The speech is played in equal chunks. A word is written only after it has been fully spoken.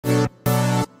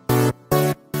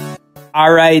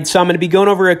All right, so I'm going to be going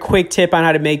over a quick tip on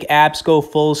how to make apps go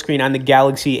full screen on the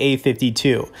Galaxy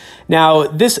A52. Now,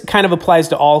 this kind of applies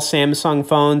to all Samsung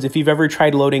phones. If you've ever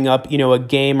tried loading up, a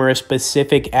game or a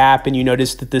specific app and you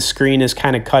notice that the screen is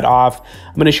kind of cut off,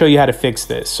 I'm going to show you how to fix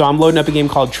this. So I'm loading up a game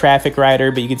called Traffic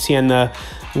Rider, but you can see on the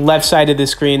left side of the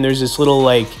screen, there's this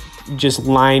little just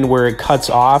line where it cuts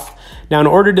off. Now, in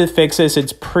order to fix this,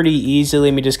 it's pretty easy.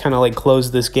 Let me just kind of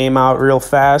close this game out real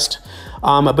fast.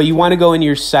 But you want to go in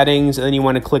your settings and then you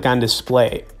want to click on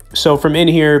display. So from in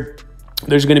here,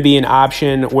 there's going to be an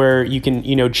option where you can,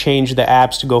 change the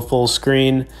apps to go full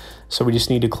screen. So we just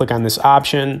need to click on this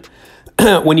option.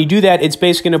 When you do that, it's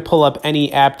basically going to pull up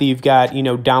any app that you've got,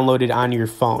 downloaded on your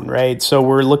phone, right? So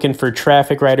we're looking for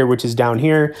Traffic Rider, which is down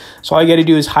here. So all you got to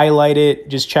do is highlight it,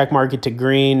 just check mark it to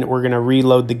green. We're going to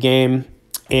reload the game.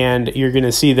 And you're going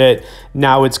to see that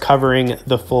now it's covering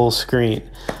the full screen.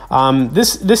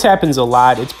 This happens a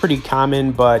lot. It's pretty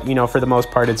common, but for the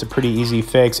most part, it's a pretty easy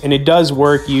fix. And it does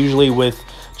work usually with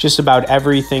just about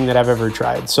everything that I've ever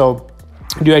tried. So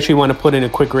I do actually want to put in a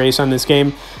quick race on this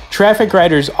game. Traffic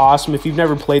Rider is awesome. If you've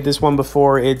never played this one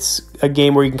before, it's a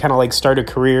game where you can kind of start a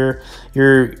career.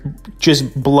 You're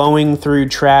just blowing through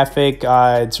traffic.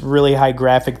 It's really high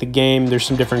graphic, the game. There's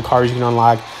some different cars you can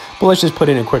unlock. But let's just put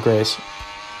in a quick race.